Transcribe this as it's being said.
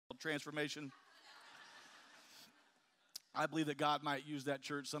Transformation. I believe that God might use that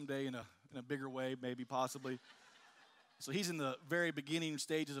church someday in a bigger way, maybe, possibly. So he's in the very beginning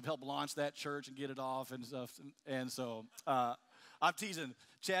stages of help launch that church and get it off and stuff. And so I'm teasing.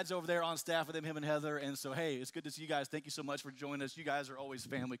 Chad's over there on staff with him and Heather. And so, hey, it's good to see you guys. Thank you so much for joining us. You guys are always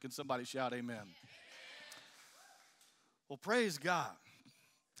family. Can somebody shout amen? Well, praise God.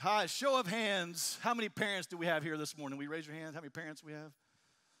 Hi, show of hands. How many parents do we have here this morning? Will you raise your hands? How many parents we have?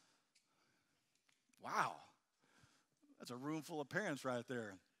 Wow. That's a room full of parents right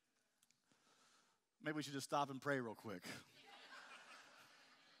there. Maybe we should just stop and pray real quick.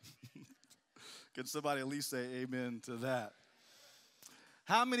 Can somebody at least say amen to that?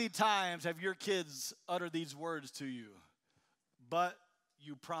 How many times have your kids uttered these words to you? But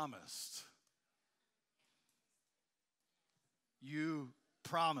you promised. You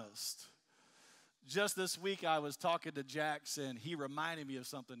promised. Just this week I was talking to Jackson. He reminded me of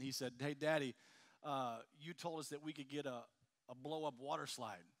something. He said, hey, Daddy, you told us that we could get a blow-up water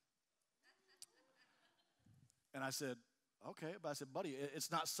slide. And I said, okay. But I said, buddy,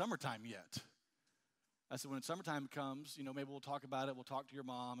 it's not summertime yet. I said, when summertime comes, maybe we'll talk about it. We'll talk to your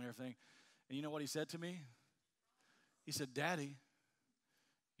mom and everything. And you know what he said to me? He said, Daddy,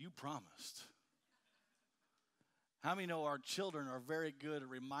 you promised. How many know our children are very good at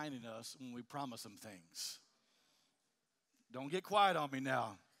reminding us when we promise them things? Don't get quiet on me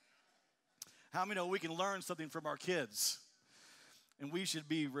now. How many know we can learn something from our kids? And we should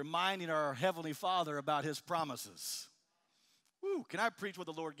be reminding our Heavenly Father about His promises. Woo, can I preach what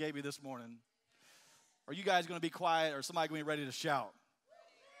the Lord gave me this morning? Are you guys going to be quiet or somebody going to be ready to shout?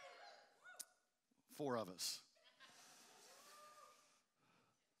 4 of us.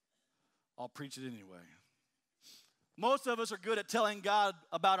 I'll preach it anyway. Most of us are good at telling God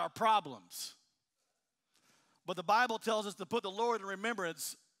about our problems. But the Bible tells us to put the Lord in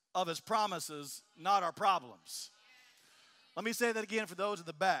remembrance of His promises, not our problems. Let me say that again for those in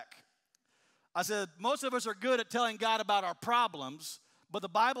the back. I said, most of us are good at telling God about our problems, but the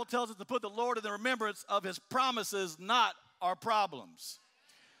Bible tells us to put the Lord in the remembrance of His promises, not our problems.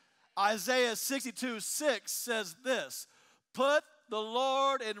 Isaiah 62:6 says this, put the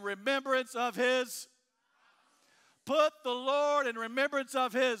Lord in remembrance of His. Put the Lord in remembrance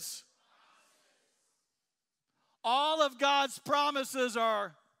of His. All of God's promises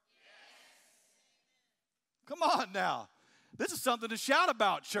are. Come on now. This is something to shout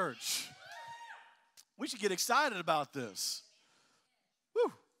about, church. We should get excited about this.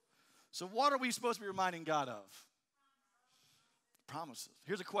 Whew. So what are we supposed to be reminding God of? Promises.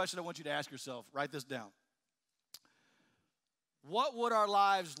 Here's a question I want you to ask yourself. Write this down. What would our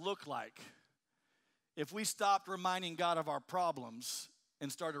lives look like if we stopped reminding God of our problems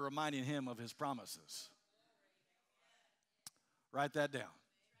and started reminding Him of His promises? Write that down.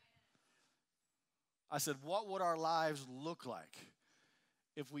 I said, what would our lives look like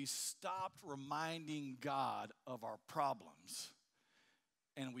if we stopped reminding God of our problems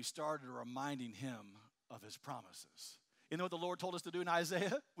and we started reminding Him of His promises? You know what the Lord told us to do in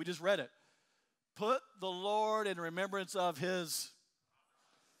Isaiah? We just read it. Put the Lord in remembrance of His.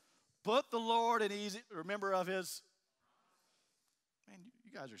 Put the Lord in remember of His. Man,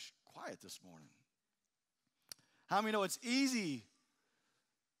 you guys are quiet this morning. How many know it's easy?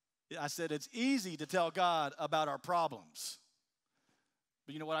 I said it's easy to tell God about our problems.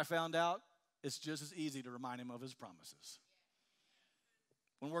 But you know what I found out? It's just as easy to remind Him of His promises.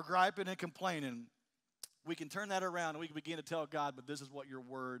 When we're griping and complaining, we can turn that around and we can begin to tell God, but this is what your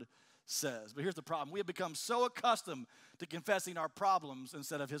word says. But here's the problem. We have become so accustomed to confessing our problems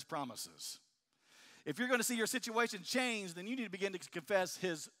instead of His promises. If you're going to see your situation change, then you need to begin to confess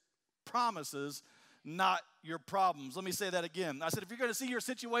His promises, not your problems. Let me say that again. I said, if you're going to see your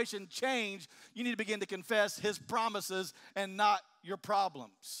situation change, you need to begin to confess His promises and not your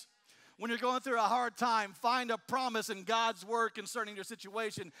problems. When you're going through a hard time, find a promise in God's word concerning your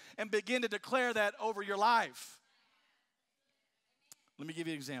situation and begin to declare that over your life. Let me give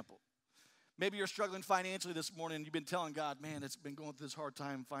you an example. Maybe you're struggling financially this morning and you've been telling God, man, it's been going through this hard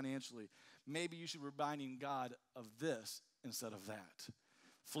time financially. Maybe you should be reminding God of this instead of that.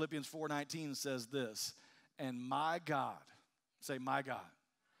 Philippians 4:19 says this, and my God, say my God,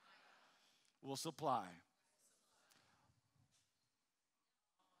 will supply.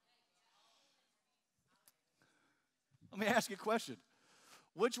 Let me ask you a question.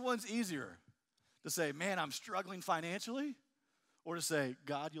 Which one's easier? To say, man, I'm struggling financially? Or to say,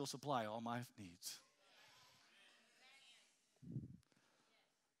 God, you'll supply all my needs?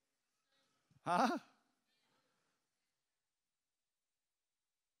 Huh?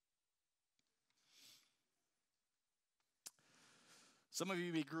 Some of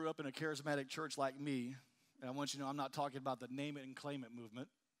you grew up in a charismatic church like me, and I want you to know I'm not talking about the name it and claim it movement.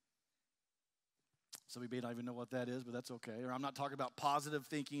 Some of you may not even know what that is, but that's okay. Or I'm not talking about positive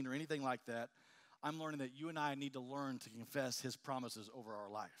thinking or anything like that. I'm learning that you and I need to learn to confess his promises over our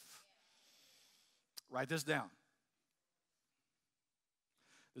life. Write this down.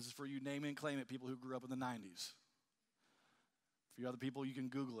 This is for you name it and claim it people who grew up in the 90s. For you other people, you can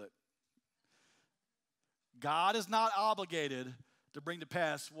Google it. God is not obligated to bring to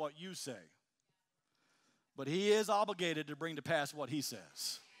pass what you say, but he is obligated to bring to pass what he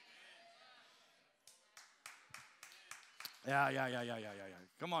says. Yeah.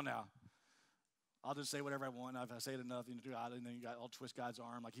 Come on now. I'll just say whatever I want. If I say it enough, and then you got all twist God's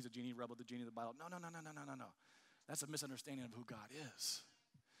arm like he's a genie, rub with the genie of the Bible. No. That's a misunderstanding of who God is.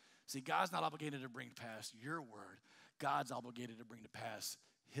 See, God's not obligated to bring to pass your word. God's obligated to bring to pass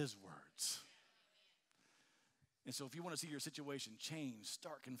his words. And so if you want to see your situation change,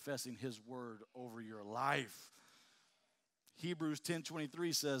 start confessing his word over your life. Hebrews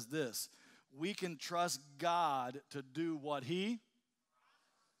 10:23 says this, we can trust God to do what he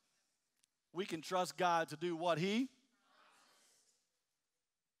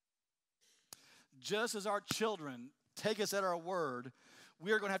just as our children take us at our word,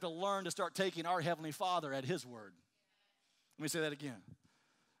 we are going to have to learn to start taking our Heavenly Father at his word. Let me say that again.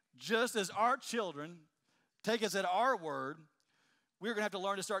 Just as our children take us at our word, we're going to have to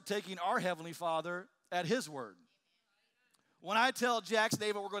learn to start taking our Heavenly Father at his word. When I tell Jax and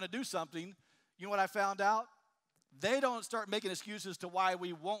Ava we're going to do something, you know what I found out? They don't start making excuses to why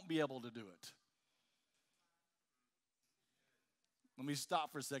we won't be able to do it. Let me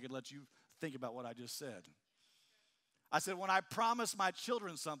stop for a second and let you think about what I just said. I said, when I promise my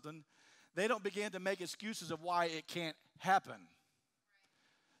children something, they don't begin to make excuses of why it can't happen.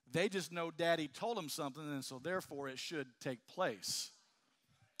 They just know Daddy told them something, and so therefore it should take place.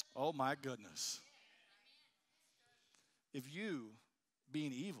 Oh, my goodness. If you,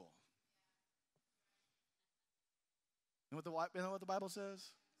 being evil, you know what the Bible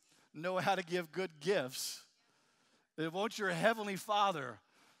says? Know how to give good gifts. Then won't your Heavenly Father,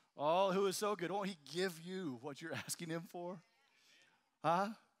 oh, who is so good, won't he give you what you're asking him for? Huh?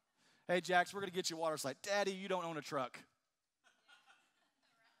 Hey, Jax, we're going to get you a water slide. Daddy, you don't own a truck.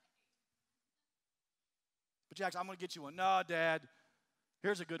 But Jax, I'm going to get you one. No, Dad,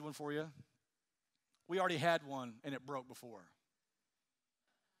 here's a good one for you. We already had one, and it broke before.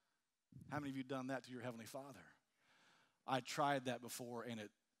 How many of you done that to your Heavenly Father? I tried that before, and it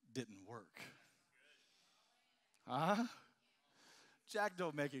didn't work. Huh? Jack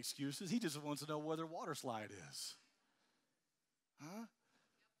don't make excuses. He just wants to know where their water slide is. Huh?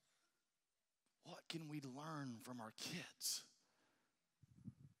 What can we learn from our kids?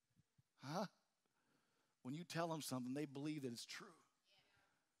 Huh? When you tell them something, they believe that it's true.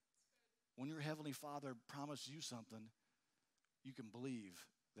 When your Heavenly Father promised you something, you can believe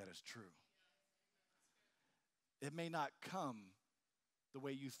that it's true. It may not come the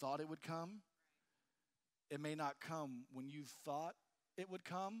way you thought it would come. It may not come when you thought it would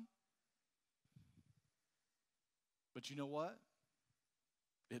come. But you know what?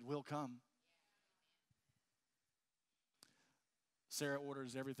 It will come. Sarah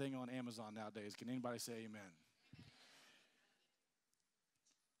orders everything on Amazon nowadays. Can anybody say amen?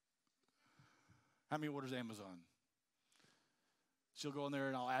 How many orders Amazon? She'll go in there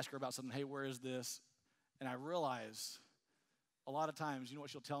and I'll ask her about something. Hey, where is this? And I realize a lot of times, you know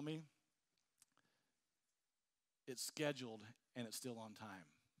what she'll tell me? It's scheduled and it's still on time.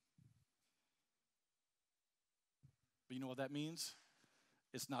 But you know what that means?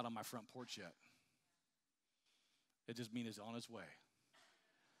 It's not on my front porch yet. It just means it's on its way.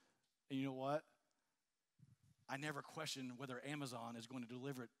 And you know what? I never question whether Amazon is going to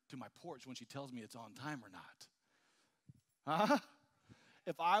deliver it to my porch when she tells me it's on time or not. Huh?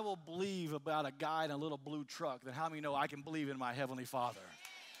 If I will believe about a guy in a little blue truck, then how many know I can believe in my Heavenly Father?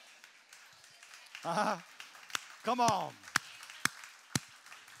 Come on.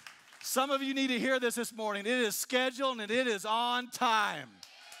 Some of you need to hear this morning. It is scheduled and it is on time.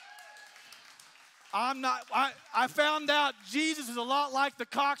 I found out Jesus is a lot like the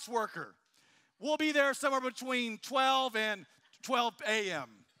Cox worker. We'll be there somewhere between 12 and 12 a.m.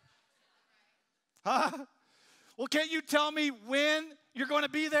 Huh? Well, can't you tell me when you're going to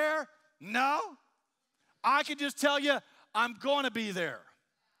be there? No. I can just tell you I'm going to be there.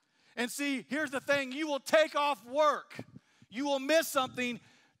 And see, here's the thing. You will take off work. You will miss something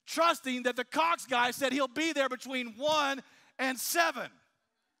trusting that the Cox guy said he'll be there between 1 and 7.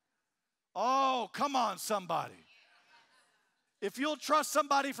 Oh, come on, somebody. If you'll trust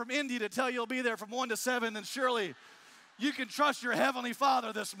somebody from India to tell you you'll be there from 1 to 7, then surely You can trust your Heavenly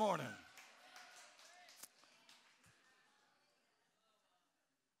Father this morning.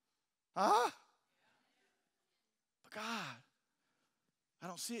 Huh? But God, I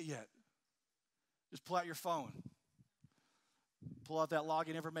don't see it yet. Just pull out your phone. Pull out that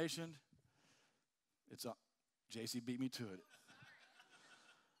login information. It's up. JC beat me to it.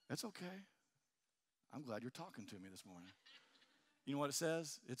 That's okay. I'm glad you're talking to me this morning. You know what it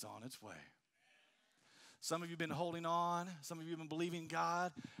says? It's on its way. Some of you have been holding on. Some of you have been believing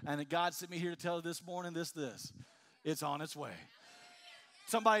God. And God sent me here to tell you this morning this. It's on its way.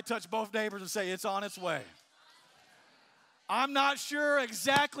 Somebody touch both neighbors and say, it's on its way. I'm not sure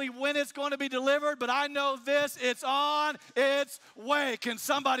exactly when it's going to be delivered, but I know this, it's on its way. Can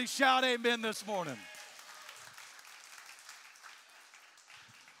somebody shout amen this morning?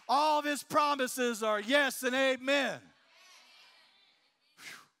 All of his promises are yes and amen.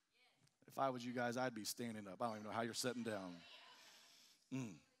 Whew. If I was you guys, I'd be standing up. I don't even know how you're sitting down.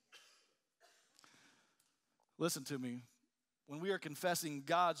 Listen to me. When we are confessing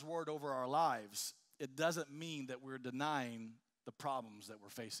God's word over our lives, it doesn't mean that we're denying the problems that we're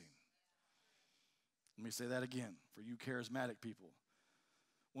facing. Let me say that again for you charismatic people.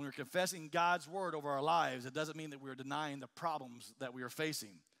 When we're confessing God's word over our lives, it doesn't mean that we're denying the problems that we are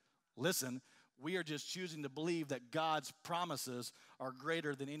facing. Listen, we are just choosing to believe that God's promises are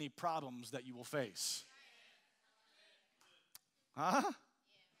greater than any problems that you will face. Huh?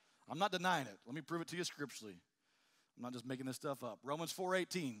 I'm not denying it. Let me prove it to you scripturally. I'm not just making this stuff up. Romans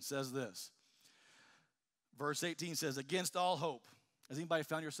 4:18 says this. Verse 18 says, against all hope. Has anybody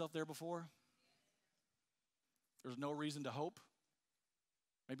found yourself there before? There's no reason to hope.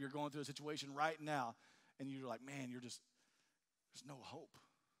 Maybe you're going through a situation right now, and you're like, man, there's no hope.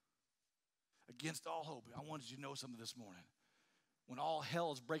 Against all hope. I wanted you to know something this morning. When all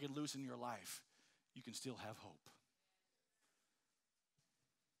hell is breaking loose in your life, you can still have hope.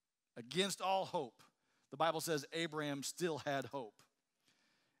 Against all hope. The Bible says Abraham still had hope.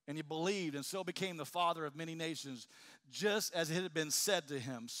 And he believed and so became the father of many nations, just as it had been said to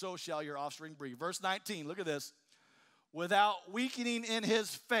him, so shall your offspring be. Verse 19, look at this. Without weakening in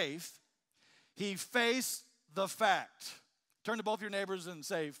his faith, he faced the fact. Turn to both of your neighbors and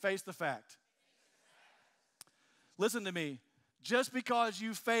say, face the fact. Listen to me. Just because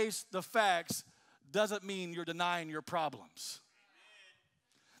you face the facts doesn't mean you're denying your problems.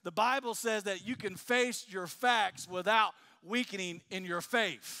 The Bible says that you can face your facts without weakening in your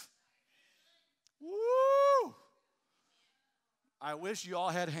faith. Woo! I wish you all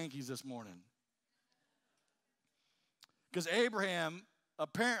had hankies this morning. Because Abraham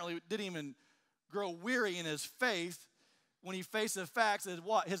apparently didn't even grow weary in his faith when he faced the facts that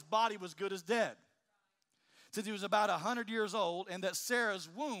what? His body was good as dead. Since he was about 100 years old and that Sarah's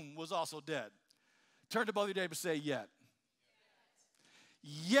womb was also dead. Turn to both of your neighbors and say, yet.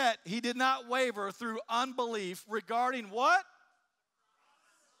 Yet he did not waver through unbelief regarding what?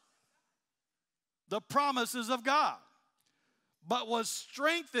 The promises of God. But was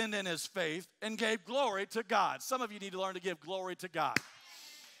strengthened in his faith and gave glory to God. Some of you need to learn to give glory to God.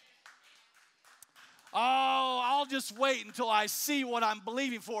 Oh, I'll just wait until I see what I'm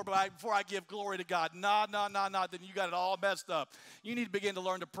believing for before I give glory to God. No. Then you got it all messed up. You need to begin to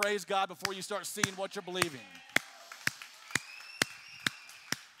learn to praise God before you start seeing what you're believing.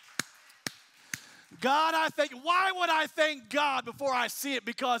 God, why would I thank God before I see it?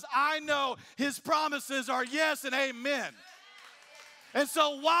 Because I know his promises are yes and amen. And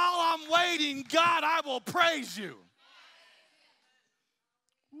so while I'm waiting, God, I will praise you.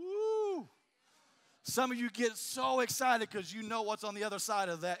 Woo. Some of you get so excited because you know what's on the other side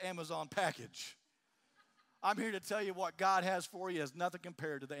of that Amazon package. I'm here to tell you what God has for you is nothing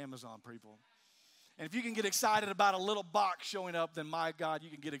compared to the Amazon people. And if you can get excited about a little box showing up, then my God,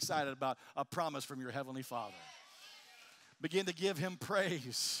 you can get excited about a promise from your Heavenly Father. Begin to give him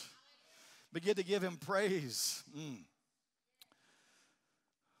praise. Begin to give him praise.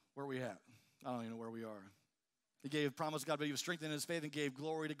 Where are we at? I don't even know where we are. He gave promise to God, but he was strengthened in his faith and gave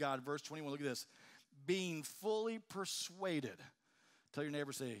glory to God. Verse 21, look at this. Being fully persuaded. Tell your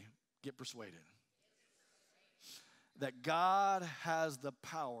neighbor, say, get persuaded. That God has the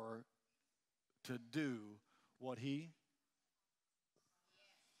power to do what he.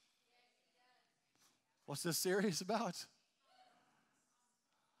 What's this series about?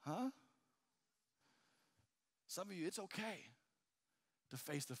 Huh? Some of you, it's okay to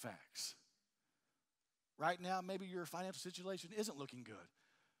face the facts. Right now, maybe your financial situation isn't looking good.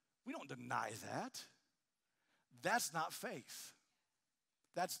 We don't deny that. That's not faith.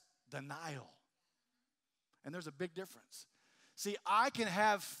 That's denial. And there's a big difference. See, I can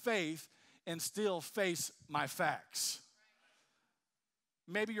have faith and still face my facts.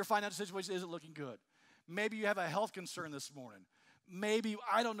 Maybe your financial situation isn't looking good. Maybe you have a health concern this morning. Maybe,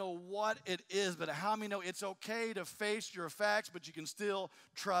 I don't know what it is, but how many know it's okay to face your facts, but you can still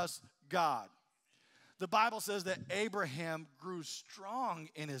trust God? The Bible says that Abraham grew strong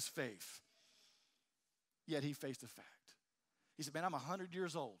in his faith, yet he faced a fact. He said, man, I'm 100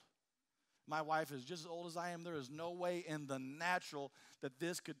 years old. My wife is just as old as I am. There is no way in the natural that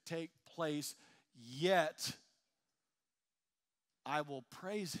this could take place, yet I will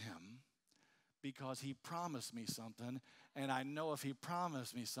praise him because he promised me something, and I know if he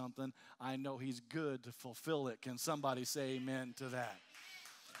promised me something, I know he's good to fulfill it. Can somebody say amen to that?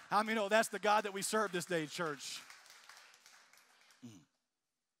 How many know that's the God that we serve this day, church?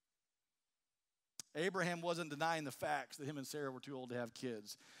 Abraham wasn't denying the facts that him and Sarah were too old to have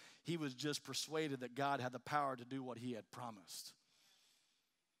kids. He was just persuaded that God had the power to do what he had promised.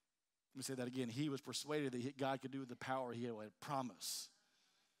 Let me say that again. He was persuaded that God could do the power he had promised.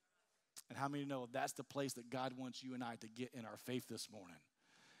 And how many know that's the place that God wants you and I to get in our faith this morning?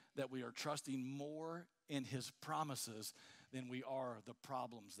 That we are trusting more in his promises than we are the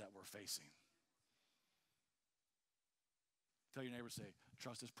problems that we're facing. Tell your neighbor, say,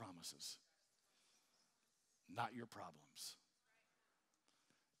 trust his promises, not your problems.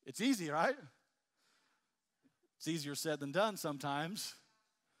 It's easy, right? It's easier said than done sometimes.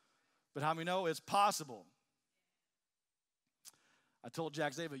 But how many know it's possible? I told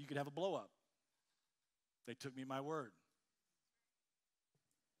Jack Zava, you could have a blow up. They took me my word.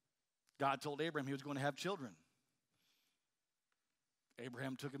 God told Abraham he was going to have children.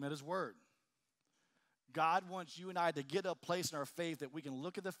 Abraham took him at his word. God wants you and I to get a place in our faith that we can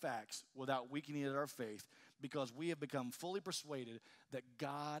look at the facts without weakening our faith, because we have become fully persuaded that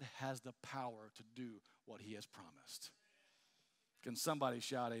God has the power to do what he has promised. Can somebody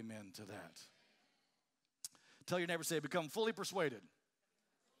shout amen to that? Tell your neighbor, say, become fully persuaded.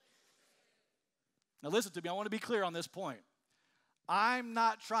 Now listen to me, I want to be clear on this point. I'm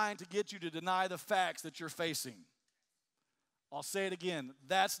not trying to get you to deny the facts that you're facing. I'll say it again,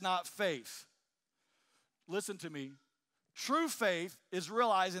 that's not faith. Listen to me. True faith is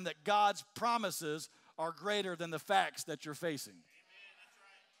realizing that God's promises are greater than the facts that you're facing. Amen,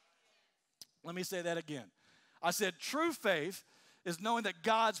 that's right. Let me say that again. I said true faith is knowing that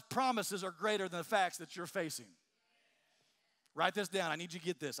God's promises are greater than the facts that you're facing. Write this down. I need you to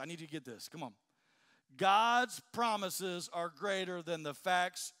get this. I need you to get this. Come on. God's promises are greater than the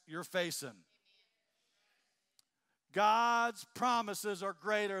facts you're facing. God's promises are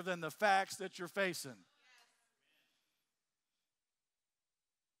greater than the facts that you're facing.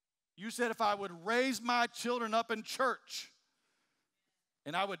 You said if I would raise my children up in church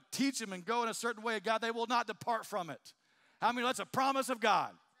and I would teach them and go in a certain way, God, they will not depart from it. How many know that's a promise of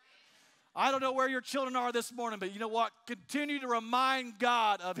God? I don't know where your children are this morning, but you know what? Continue to remind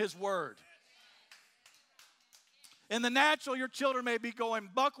God of his word. In the natural, your children may be going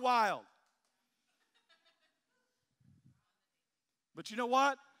buck wild. But you know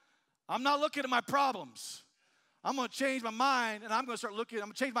what? I'm not looking at my problems. I'm going to change my mind, and I'm going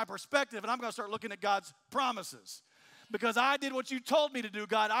to change my perspective, and I'm going to start looking at God's promises. Because I did what you told me to do,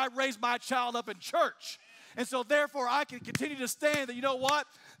 God. I raised my child up in church. And so therefore, I can continue to stand that, you know what?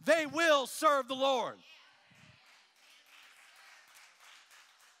 They will serve the Lord.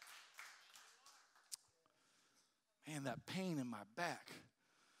 Man, that pain in my back.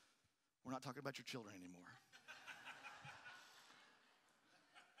 We're not talking about your children anymore.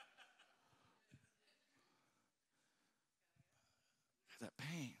 That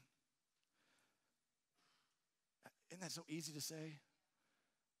pain. Isn't that so easy to say?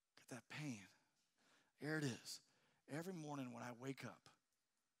 Get that pain. There it is. Every morning when I wake up,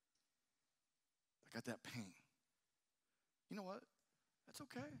 I got that pain. You know what? That's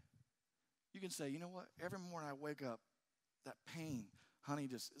okay. You can say, you know what? Every morning I wake up, that pain, honey,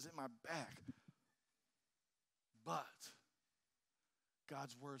 just is in my back. But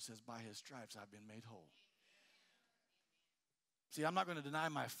God's word says, by his stripes I've been made whole. See, I'm not going to deny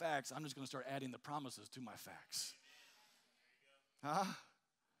my facts. I'm just going to start adding the promises to my facts. Huh?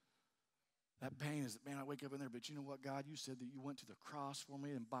 That pain is, man, I wake up in there, but you know what, God? You said that you went to the cross for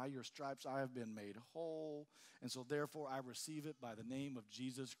me, and by your stripes I have been made whole. And so therefore I receive it by the name of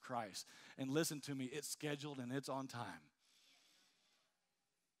Jesus Christ. And listen to me, it's scheduled and it's on time.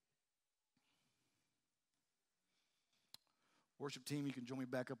 Worship team, you can join me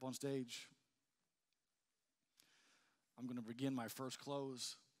back up on stage. I'm going to begin my first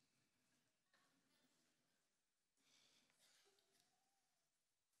close.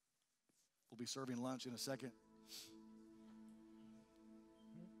 We'll be serving lunch in a second.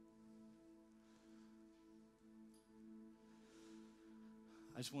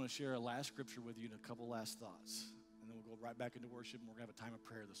 I just want to share a last scripture with you and a couple last thoughts. And then we'll go right back into worship, and we're going to have a time of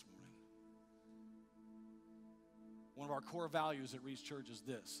prayer this morning. One of our core values at Reach Church is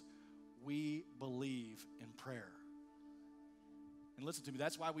this: we believe in prayer. And listen to me,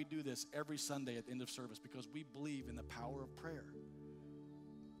 that's why we do this every Sunday at the end of service, because we believe in the power of prayer.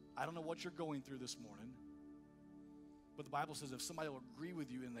 I don't know what you're going through this morning, but the Bible says if somebody will agree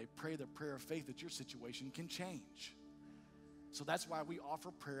with you and they pray the prayer of faith, that your situation can change. So that's why we offer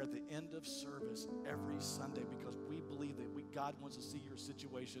prayer at the end of service every Sunday, because we believe that God wants to see your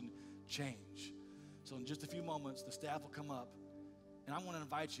situation change. So in just a few moments, the staff will come up, and I want to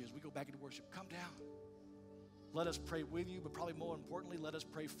invite you as we go back into worship, come down. Let us pray with you, but probably more importantly, let us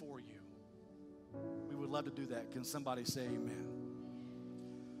pray for you. We would love to do that. Can somebody say amen?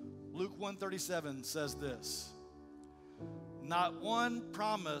 Luke 1:37 says this: not one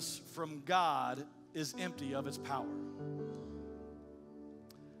promise from God is empty of its power.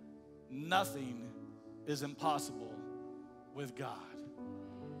 Nothing is impossible with God.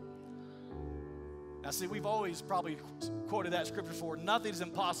 Now, see, we've always probably quoted that scripture before. Nothing's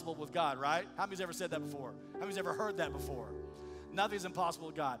impossible with God, right? How many's ever said that before? How many's ever heard that before? Nothing's impossible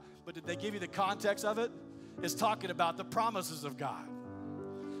with God. But did they give you the context of it? It's talking about the promises of God.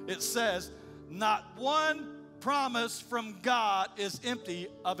 It says, not one promise from God is empty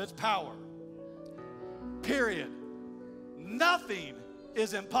of its power. Period. Nothing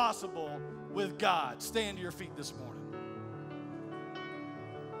is impossible with God. Stand to your feet this morning.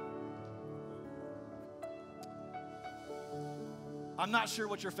 I'm not sure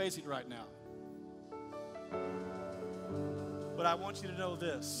what you're facing right now, but I want you to know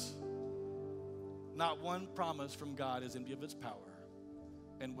this: not one promise from God is empty of its power,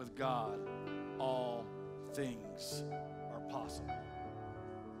 and with God, all things are possible.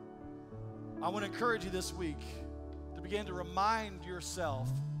 I want to encourage you this week to begin to remind yourself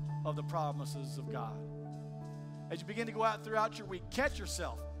of the promises of God. As you begin to go out throughout your week, catch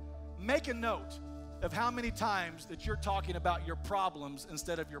yourself. Make a note of how many times that you're talking about your problems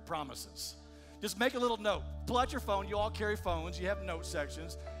instead of your promises. Just make a little note. Pull out your phone. You all carry phones. You have note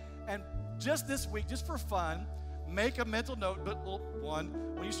sections. And just this week, just for fun, make a mental note, but one.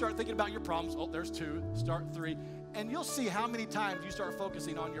 When you start thinking about your problems, oh, there's two, start three. And you'll see how many times you start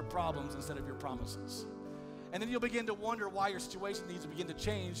focusing on your problems instead of your promises. And then you'll begin to wonder why your situation needs to begin to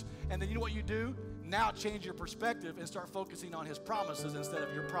change. And then you know what you do? Now change your perspective and start focusing on his promises instead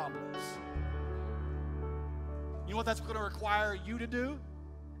of your problems. You know what that's going to require you to do?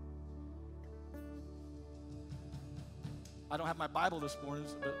 I don't have my Bible this morning,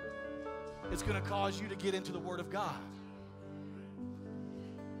 but it's going to cause you to get into the Word of God.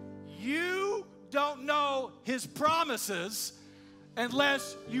 You don't know his promises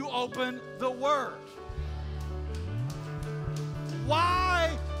unless you open the Word.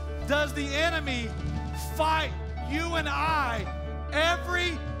 Why does the enemy fight you and I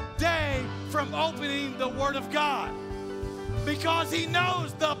every day from opening the Word of God? Because he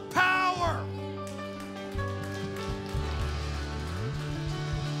knows the power.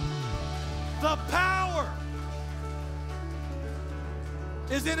 The power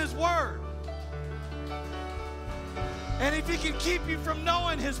is in his Word. And if he can keep you from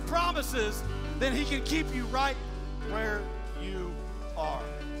knowing his promises, then he can keep you right where you are.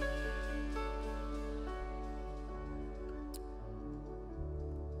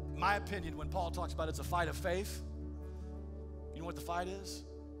 In my opinion, when Paul talks about it's a fight of faith, you know what the fight is?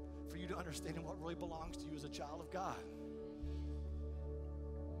 For you to understand what really belongs to you as a child of God.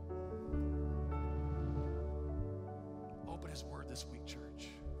 Open his Word this week, church.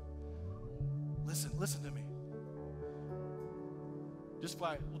 Listen to me.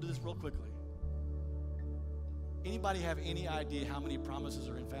 We'll do this real quickly. Anybody have any idea how many promises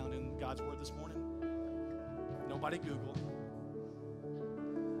are found in God's Word this morning? Nobody Google.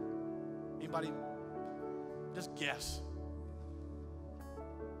 Anybody? Just guess.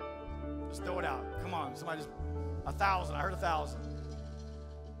 Just throw it out. Come on, somebody just, 1,000. I heard 1,000.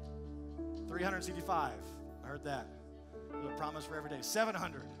 365. I heard that. There's a promise for every day.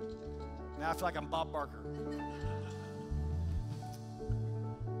 700. Now I feel like I'm Bob Barker.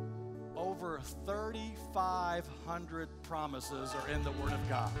 Over 3,500 promises are in the Word of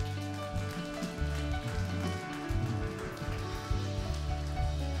God.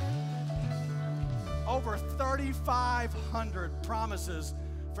 Over 3,500 promises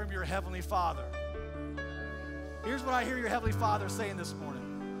from your Heavenly Father. Here's what I hear your Heavenly Father saying this morning.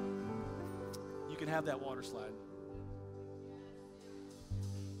 You can have that water slide.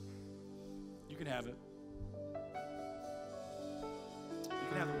 You can have it. You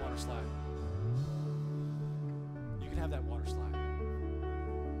can have the water slide. You can have that water slide.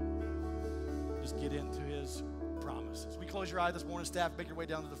 just get into his promises. We close your eye this morning, staff, make your way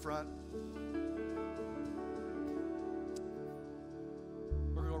down to the front.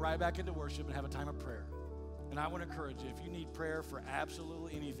 We're going to go right back into worship and have a time of prayer. And I want to encourage you, if you need prayer for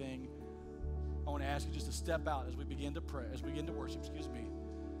absolutely anything, I want to ask you just to step out as we begin to pray, as we begin to worship,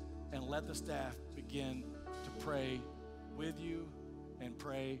 and let the staff begin to pray with you and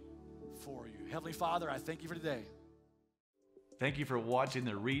pray for you. Heavenly Father, I thank you for today. Thank you for watching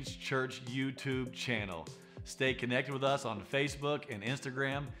the Reach Church YouTube channel. Stay connected with us on Facebook and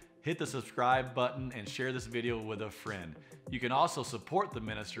Instagram. Hit the subscribe button and share this video with a friend. You can also support the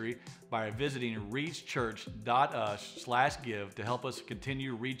ministry by visiting reachchurch.us/give to help us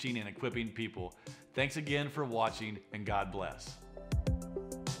continue reaching and equipping people. Thanks again for watching, and God bless.